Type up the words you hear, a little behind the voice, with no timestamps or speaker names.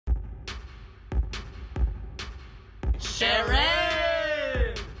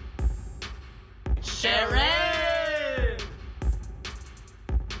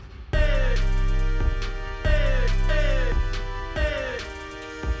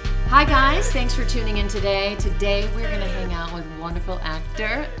Hi guys, thanks for tuning in today. Today we're going to hang out with wonderful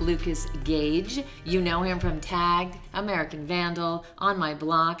actor Lucas Gage. You know him from Tagged, American Vandal, On My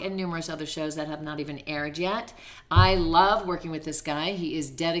Block, and numerous other shows that have not even aired yet. I love working with this guy. He is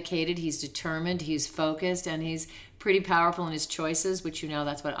dedicated, he's determined, he's focused, and he's pretty powerful in his choices, which you know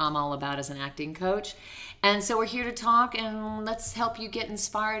that's what I'm all about as an acting coach. And so we're here to talk, and let's help you get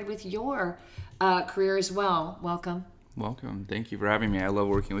inspired with your career as well. Welcome. Welcome. Thank you for having me. I love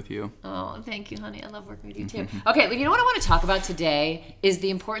working with you. Oh, thank you, honey. I love working with you too. Okay, you know what I want to talk about today is the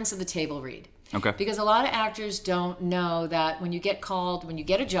importance of the table read. Okay. Because a lot of actors don't know that when you get called, when you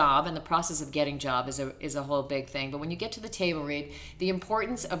get a job, and the process of getting job is a whole big thing. But when you get to the table read, the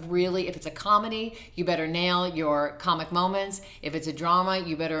importance of really, if it's a comedy, you better nail your comic moments. If it's a drama,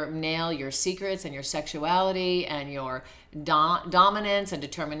 you better nail your secrets and your sexuality and your dominance and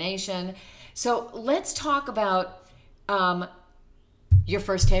determination. So let's talk about your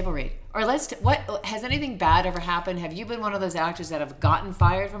first table read, or what has anything bad ever happened? Have you been one of those actors that have gotten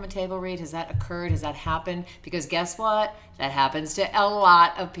fired from a table read? Has that occurred? Has that happened? Because guess what? That happens to a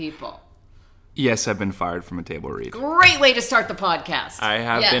lot of people. Yes, I've been fired from a table read. Great way to start the podcast. I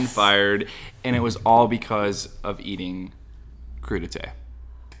have been fired, and it was all because of eating crudité.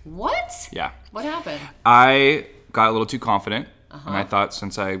 What? Yeah. What happened? I got a little too confident, and I thought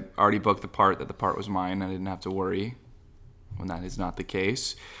since I already booked the part that the part was mine, I didn't have to worry. When that is not the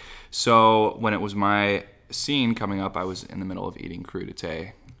case. So when it was my scene coming up, I was in the middle of eating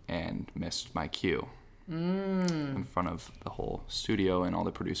crudité and missed my cue in front of the whole studio and all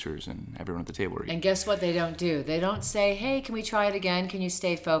the producers and everyone at the table read. And guess what they don't do? They don't say, hey, can we try it again? Can you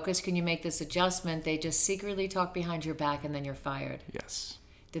stay focused? Can you make this adjustment? They just secretly talk behind your back and then you're fired. Yes.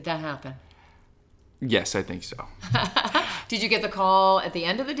 Did that happen? Yes, I think so. Did you get the call at the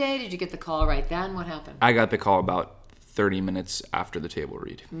end of the day? Did you get the call right then? What happened? I got the call about 30 minutes after the table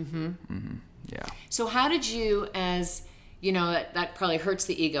read. Yeah. So how did you, as you know, that probably hurts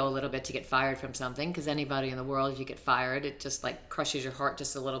the ego a little bit to get fired from something, because anybody in the world, if you get fired, it just like crushes your heart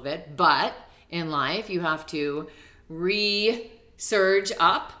just a little bit. But in life, you have to surge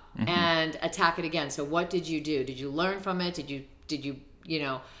up and attack it again. So what did you do? Did you learn from it? Did you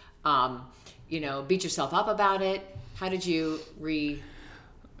beat yourself up about it? How did you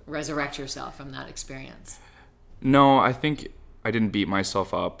resurrect yourself from that experience? No, I think I didn't beat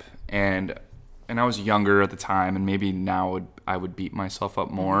myself up, and I was younger at the time, and maybe now I would beat myself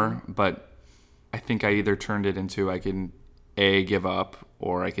up more, but I think I either turned it into I can give up,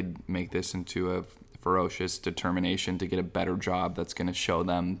 or I could make this into a ferocious determination to get a better job that's going to show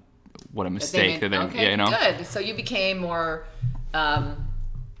them what a mistake that they okay, good. So you became more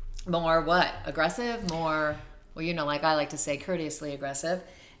what? Aggressive? More, like I like to say, courteously aggressive.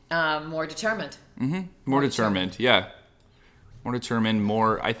 More determined. More determined, yeah. More determined,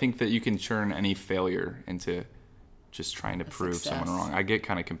 I think that you can turn any failure into just trying to prove someone wrong. I get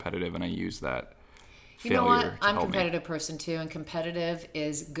kind of competitive, and I use that failure to help me. I'm a competitive person too, and competitive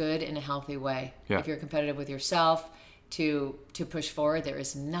is good in a healthy way. Yeah. If you're competitive with yourself to push forward, there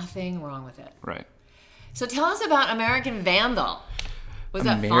is nothing wrong with it. Right. So tell us about American Vandal. Was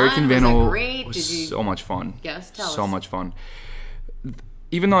that fun? American Vandal was it great? was so much fun. Yes, tell us. So much fun.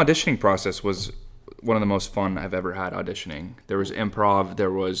 Even the auditioning process was one of the most fun I've ever had auditioning. There was improv.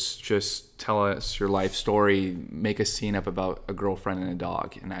 There was just tell us your life story, make a scene up about a girlfriend and a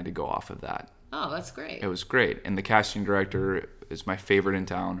dog, and I had to go off of that. Oh, that's great. It was great. And the casting director is my favorite in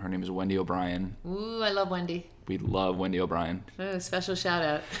town. Her name is Wendy O'Brien. Ooh, I love Wendy. We love Wendy O'Brien. Oh, special shout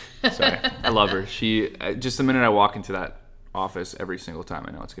out. Sorry. I love her. She just the minute I walk into that office every single time,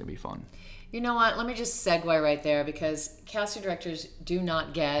 I know it's going to be fun. You know what? Let me just segue right there, because casting directors do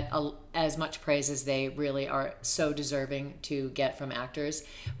not get as much praise as they really are so deserving to get from actors.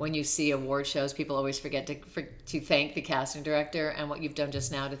 When you see award shows, people always forget to thank the casting director, and what you've done just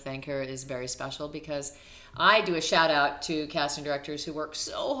now to thank her is very special, because I do a shout out to casting directors who work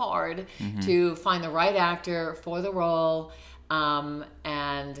so hard to find the right actor for the role,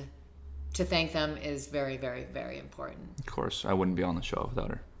 and to thank them is very, very, very important. Of course, I wouldn't be on the show without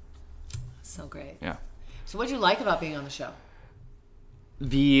her. So great. Yeah. So what did you like about being on the show?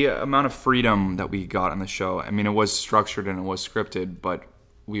 The amount of freedom that we got on the show. I mean, it was structured and it was scripted, but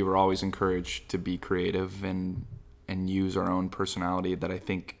we were always encouraged to be creative and use our own personality that I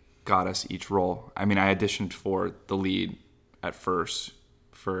think got us each role. I mean, I auditioned for the lead at first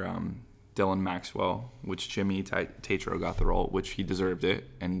for Dylan Maxwell, which Jimmy Tatro got the role, which he deserved it,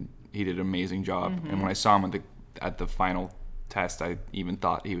 and he did an amazing job. And when I saw him at the final test, I even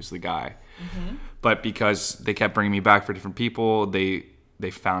thought he was the guy. But because they kept bringing me back for different people, they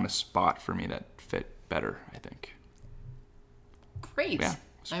found a spot for me that fit better, I think. Great. Yeah.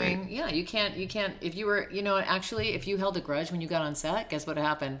 I mean, yeah, you can't, if you were, actually, if you held a grudge when you got on set, guess what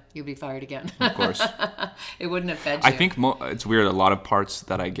happened? You'd be fired again. Of course. It wouldn't have fed you. I think it's weird. A lot of parts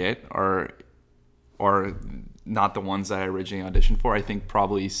that I get are not the ones that I originally auditioned for. I think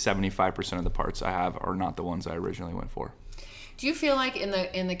probably 75% of the parts I have are not the ones I originally went for. Do you feel like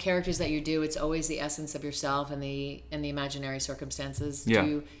in the characters that you do, it's always the essence of yourself and the imaginary circumstances? Yeah.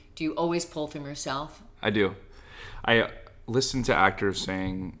 Do you always pull from yourself? I do. I listen to actors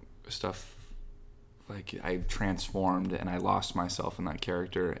saying stuff like I transformed and I lost myself in that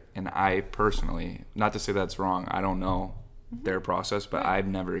character. And I personally, not to say that's wrong, I don't know their process, but I've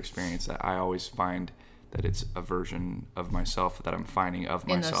never experienced that. I always find that it's a version of myself that I'm finding of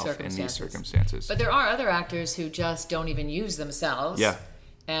myself in these circumstances. But there are other actors who just don't even use themselves. Yeah.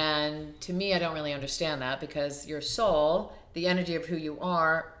 And to me, I don't really understand that, because your soul, the energy of who you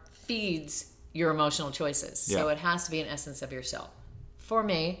are, feeds your emotional choices. Yeah. So it has to be an essence of yourself. For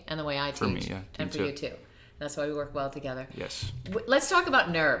me, and the way I teach. For me, yeah. And for you too. That's why we work well together. Yes. Let's talk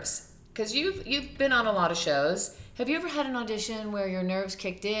about nerves. Because you've been on a lot of shows. Have you ever had an audition where your nerves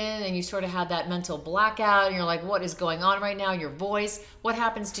kicked in and you sort of had that mental blackout and you're like, what is going on right now? Your voice, what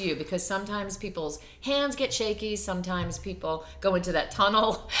happens to you? Because sometimes people's hands get shaky. Sometimes people go into that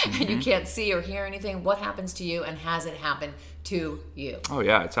tunnel and you can't see or hear anything. What happens to you, and has it happened to you? Oh,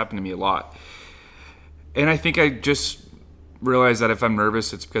 yeah. It's happened to me a lot. And I think I just realized that if I'm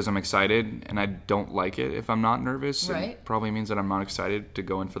nervous, it's because I'm excited, and I don't like it if I'm not nervous. Right. It probably means that I'm not excited to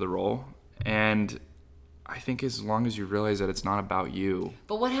go in for the role. And I think as long as you realize that it's not about you.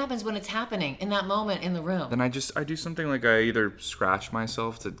 But what happens when it's happening in that moment in the room? Then I do something like I either scratch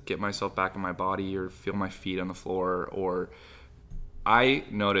myself to get myself back in my body, or feel my feet on the floor, or I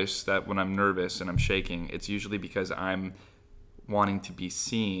notice that when I'm nervous and I'm shaking, it's usually because I'm wanting to be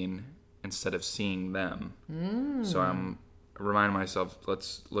seen instead of seeing them. So I'm reminding myself,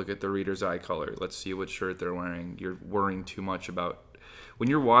 let's look at the reader's eye color. Let's see what shirt they're wearing. You're worrying too much about... When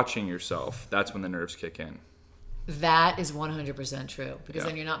you're watching yourself, that's when the nerves kick in. That is 100% true. Because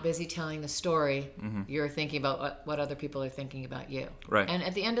then you're not busy telling the story. You're thinking about what other people are thinking about you. Right. And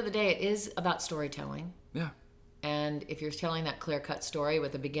at the end of the day, it is about storytelling. Yeah. And if you're telling that clear-cut story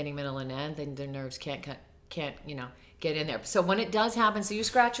with a beginning, middle, and end, then the nerves can't get in there. So when it does happen, so you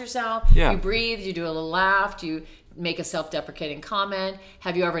scratch yourself, you breathe, you do a little laugh, you make a self-deprecating comment.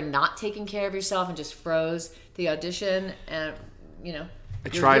 Have you ever not taken care of yourself and just froze the audition? And I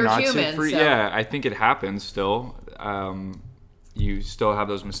try you're not human, to. so. Yeah, I think it happens still. You still have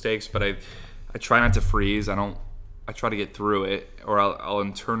those mistakes, but I try not to freeze. I try to get through it, or I'll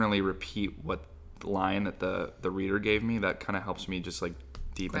internally repeat what line that the reader gave me. That kind of helps me just like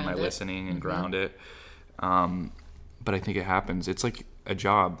deepen my listening and ground it. But I think it happens. It's like a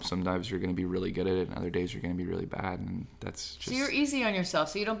job. Sometimes you're going to be really good at it, and other days you're going to be really bad, and that's just... So you're easy on yourself,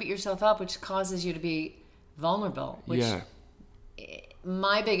 so you don't beat yourself up, which causes you to be vulnerable. Which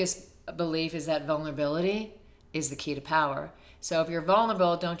my biggest belief is that vulnerability is the key to power. So if you're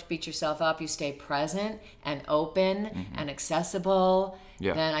vulnerable, don't beat yourself up. You stay present and open and accessible.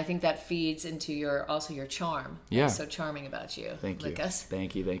 Yeah. Then I think that feeds into your charm. Yeah. That's so charming about you. Thank you. Lucas.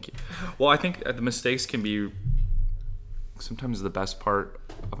 Thank you. Well, I think the mistakes can be sometimes the best part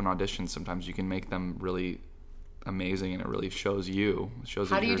of an audition. Sometimes you can make them really amazing, and it really shows you. It shows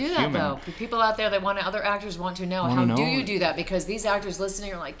How that do you you're do human. that, though? People out there that other actors want to know, how do you do that? Because these actors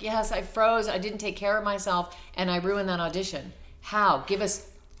listening are like, yes, I froze, I didn't take care of myself, and I ruined that audition. How? Give us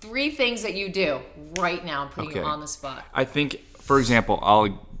 3 things that you do right now. I'm putting you on the spot. I think, for example,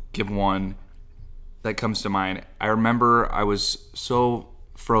 I'll give one that comes to mind. I remember I was so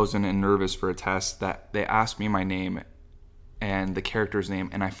frozen and nervous for a test that they asked me my name and the character's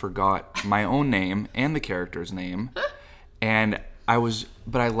name, and I forgot my own name and the character's name. And I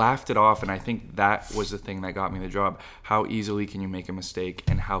laughed it off, and I think that was the thing that got me the job. How easily can you make a mistake,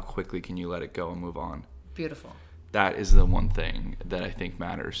 and how quickly can you let it go and move on? Beautiful. That is the one thing that I think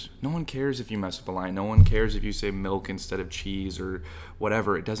matters. No one cares if you mess up a line. No one cares if you say milk instead of cheese or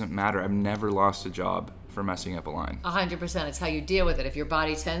whatever. It doesn't matter. I've never lost a job for messing up a line. 100%. It's how you deal with it. If your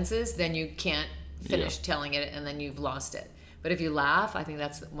body tenses, then you can't finish telling it, and then you've lost it. But if you laugh, I think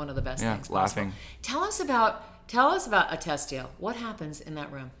that's one of the best things possible. Laughing. Tell us about a test deal. What happens in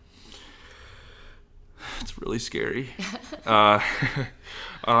that room? It's really scary. But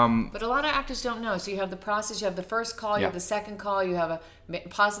a lot of actors don't know. So you have the process. You have the first call. You have the second call. You have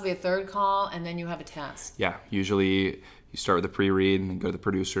possibly a third call, and then you have a test. Yeah. Usually you start with a pre-read, and then go to the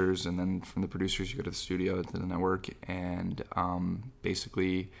producers, and then from the producers you go to the studio, to the network, and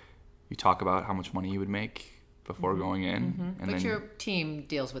basically you talk about how much money you would make before going in. And But then your team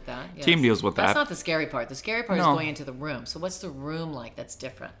deals with that. Yes. Team deals with That's that. not the scary part. The scary part is No. going into the room. So what's the room like that's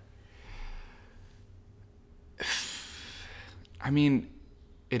different? I mean,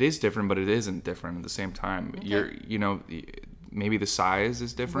 it is different, but it isn't different at the same time. Okay. Maybe the size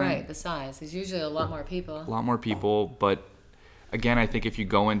is different. Right, the size. There's usually a lot more people. A lot more people, but again, I think if you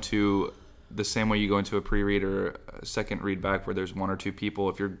go into the same way you go into a pre-read or a second read back where there's one or two people,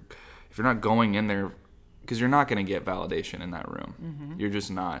 if you're not going in there, because you're not going to get validation in that room. You're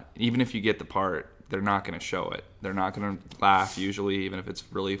just not. Even if you get the part, they're not going to show it. They're not going to laugh usually, even if it's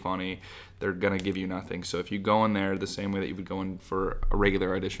really funny. They're going to give you nothing. So if you go in there the same way that you would go in for a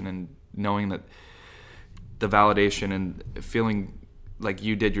regular audition and knowing that the validation and feeling like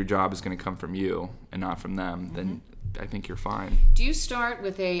you did your job is going to come from you and not from them, then I think you're fine. Do you start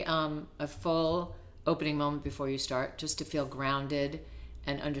with a full opening moment before you start, just to feel grounded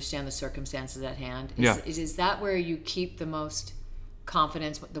and understand the circumstances at hand? Is that where you keep the most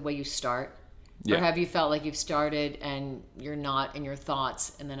confidence, the way you start? Yeah. Or have you felt like you've started and you're not in your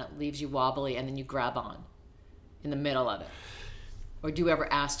thoughts and then it leaves you wobbly and then you grab on in the middle of it? Or do you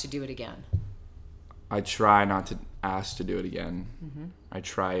ever ask to do it again? I try not to ask to do it again. I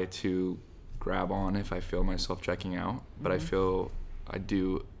try to grab on if I feel myself checking out, but I feel I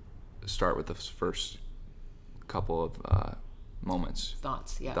do start with the first couple of moments.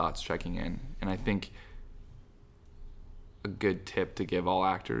 Thoughts checking in. And I think a good tip to give all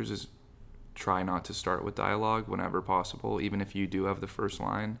actors is try not to start with dialogue whenever possible, even if you do have the first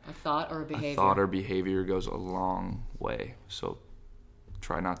line. A thought or a behavior? A thought or behavior goes a long way. So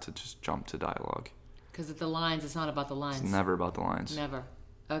try not to just jump to dialogue. Because at the lines, it's not about the lines. It's never about the lines. Never.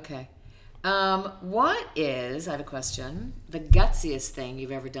 Okay. What is, I have a question, the gutsiest thing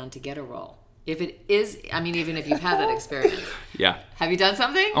you've ever done to get a role? If it is, I mean, even if you've had that experience. Yeah. Have you done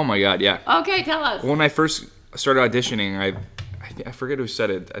something? Oh my God, yeah. Okay, tell us. When I first started auditioning, I forget who said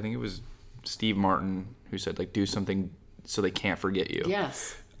it. I think it was Steve Martin who said, like, do something so they can't forget you.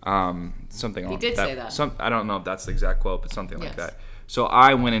 Yes. Something He did say that. I don't know if that's the exact quote, but something like that. So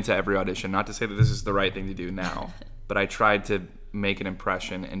I went into every audition, not to say that this is the right thing to do now, but I tried to make an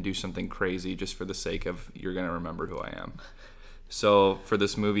impression and do something crazy just for the sake of you're going to remember who I am. So for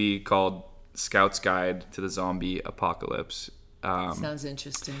this movie called Scout's Guide to the Zombie Apocalypse. Sounds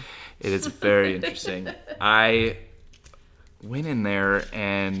interesting. It is very interesting. I went in there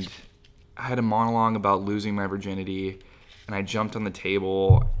and I had a monologue about losing my virginity, and I jumped on the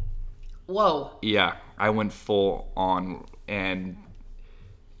table. Whoa. Yeah, I went full on, and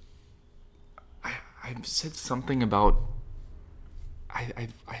I said something about I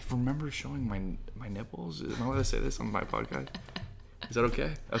remember showing my nipples. Am I allowed to say this on my podcast? Is that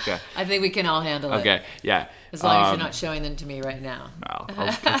okay? Okay. I think we can all handle it. Okay, yeah. As long as you're not showing them to me right now.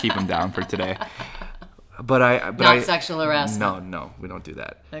 I'll keep them down for today. But not sexual harassment. No, we don't do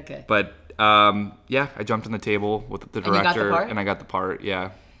that. Okay. But yeah, I jumped on the table with the director, and I got the part.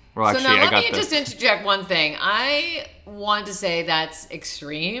 Yeah. Well, so actually, now let me just interject one thing. I want to say that's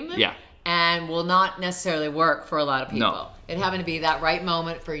extreme. Yeah. And will not necessarily work for a lot of people. No. It happened to be that right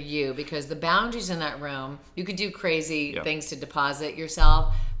moment for you because the boundaries in that room, you could do crazy things to deposit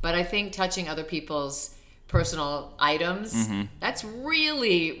yourself, but I think touching other people's personal items, that's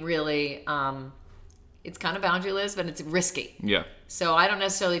really, really, it's kind of boundaryless, but it's risky. Yeah. So I don't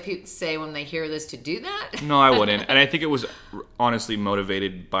necessarily say when they hear this to do that. No, I wouldn't. And I think it was honestly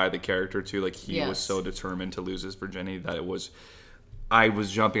motivated by the character too. Like he was so determined to lose his virginity that I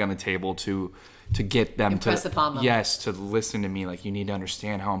was jumping on the table to get them impress upon them. Yes, to listen to me. Like, you need to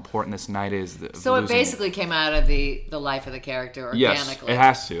understand how important this night is. So it basically came out of the life of the character organically. Yes, it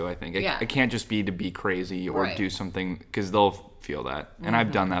has to, I think. It can't just be to be crazy or do something, because they'll feel that. And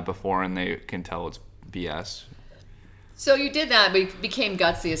I've done that before, and they can tell it's BS. So you did that, but it became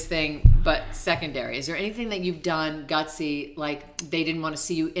gutsiest thing, but secondary. Is there anything that you've done gutsy, like they didn't want to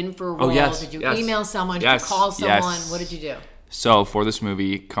see you in for a role? Did you email someone? Did you call someone? What did you do? So for this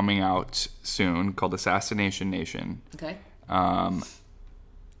movie coming out soon called Assassination Nation, okay,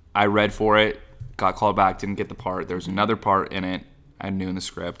 I read for it, got called back, didn't get the part. There was another part in it I knew in the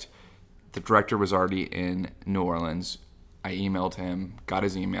script. The director was already in New Orleans. I emailed him, got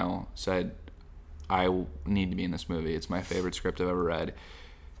his email, said, I need to be in this movie. It's my favorite script I've ever read.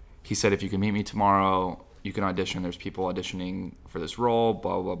 He said, if you can meet me tomorrow, you can audition. There's people auditioning for this role,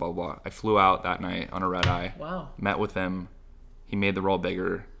 blah, blah, blah, blah. I flew out that night on a red eye. Wow. Met with him. He made the role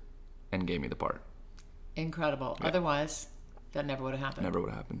bigger and gave me the part. Incredible. Yeah. Otherwise, that never would have happened. Never would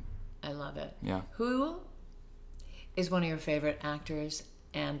have happened. I love it. Yeah. Who is one of your favorite actors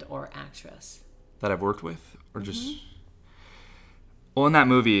and or actress? That I've worked with? Or just... Well, in that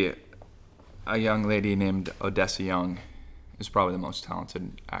movie, a young lady named Odessa Young is probably the most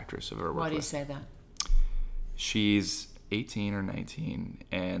talented actress I've ever worked with. Why do you say that? She's 18 or 19,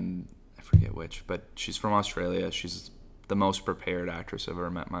 and I forget which, but she's from Australia. She's the most prepared actress I've ever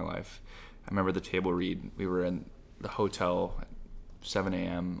met in my life. I remember the table read. We were in the hotel at 7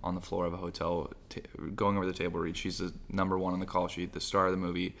 a.m. on the floor of a hotel, going over the table read. She's the number one on the call sheet, the star of the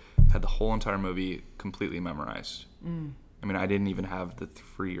movie, had the whole entire movie completely memorized. I mean, I didn't even have the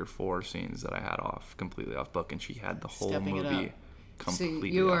 3 or 4 scenes that I had completely off book, and she had the whole Stepping it movie up. completely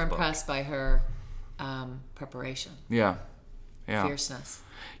So you were off book. impressed by her preparation, Yeah. fierceness.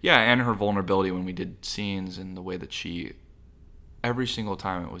 Yeah, and her vulnerability when we did scenes, and the way that every single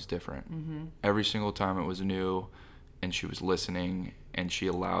time it was different. Mm-hmm. Every single time it was new, and she was listening, and she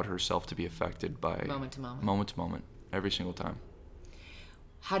allowed herself to be affected by Moment to moment. Moment to moment, every single time.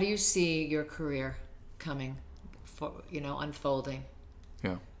 How do you see your career coming, unfolding?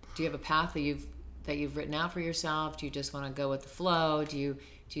 Yeah. Do you have a path that you've written out for yourself? Do you just want to go with the flow? Do you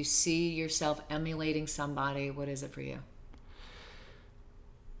see yourself emulating somebody? What is it for you?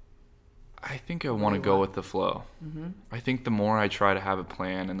 I think I want to go with the flow. Mm-hmm. I think the more I try to have a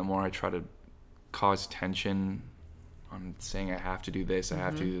plan, and the more I try to cause tension on saying I have to do this, I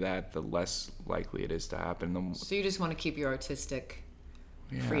have to do that, the less likely it is to happen. So you just want to keep your artistic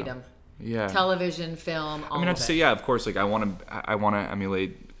freedom. Yeah. Television, film, all I mean, of I'd it. say, yeah, of course, like I want to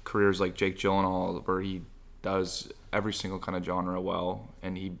emulate careers like Jake Gyllenhaal, where he does every single kind of genre well,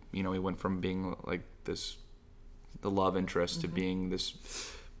 and he went from being like the love interest to being this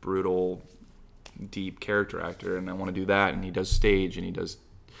brutal, deep character actor, and I want to do that. And he does stage, and he does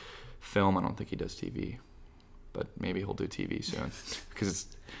film. I don't think he does TV, but maybe he'll do TV soon because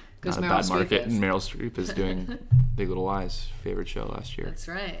it's not a bad market. And Meryl Streep is doing Big Little Lies, favorite show last year. That's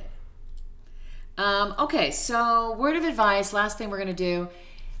right. Okay, so word of advice, last thing we're going to do.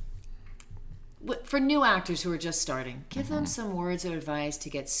 For new actors who are just starting, give them some words of advice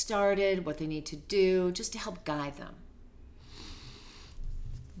to get started, what they need to do, just to help guide them.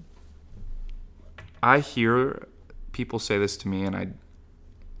 I hear people say this to me, and I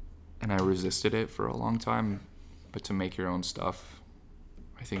resisted it for a long time, but to make your own stuff.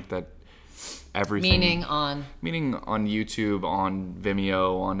 I think that everything... Meaning on YouTube, on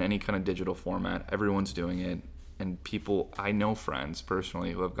Vimeo, on any kind of digital format. Everyone's doing it. And I know friends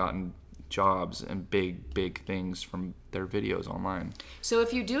personally who have gotten jobs and big things from their videos online. So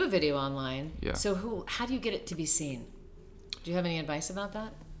if you do a video online, yeah. So how do you get it to be seen? Do you have any advice about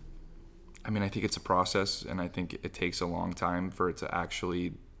that? I mean, I think it's a process, and I think it takes a long time for it to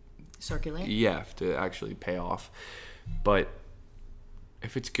actually... Circulate? Yeah, to actually pay off. But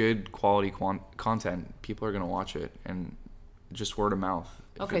if it's good quality content, people are going to watch it, and just word of mouth.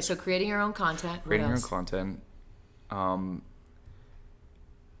 Okay, so creating your own content. Creating your own content. I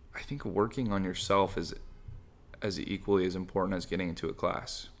think working on yourself is as equally as important as getting into a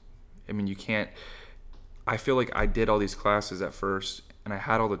class. I mean, you can't... I feel like I did all these classes at first, and I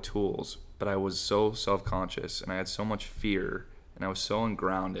had all the tools, but I was so self-conscious, and I had so much fear, and I was so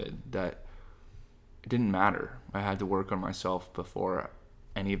ungrounded that it didn't matter. I had to work on myself before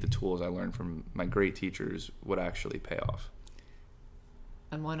any of the tools I learned from my great teachers would actually pay off.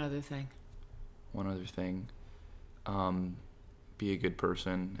 And one other thing. Be a good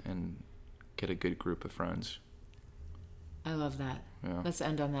person and get a good group of friends. I love that. Yeah. Let's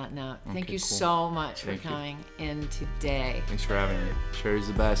end on that note. Okay, Thank you cool. so much for coming in today. Thanks for having me. Sherry's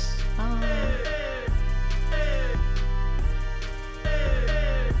the best. Bye.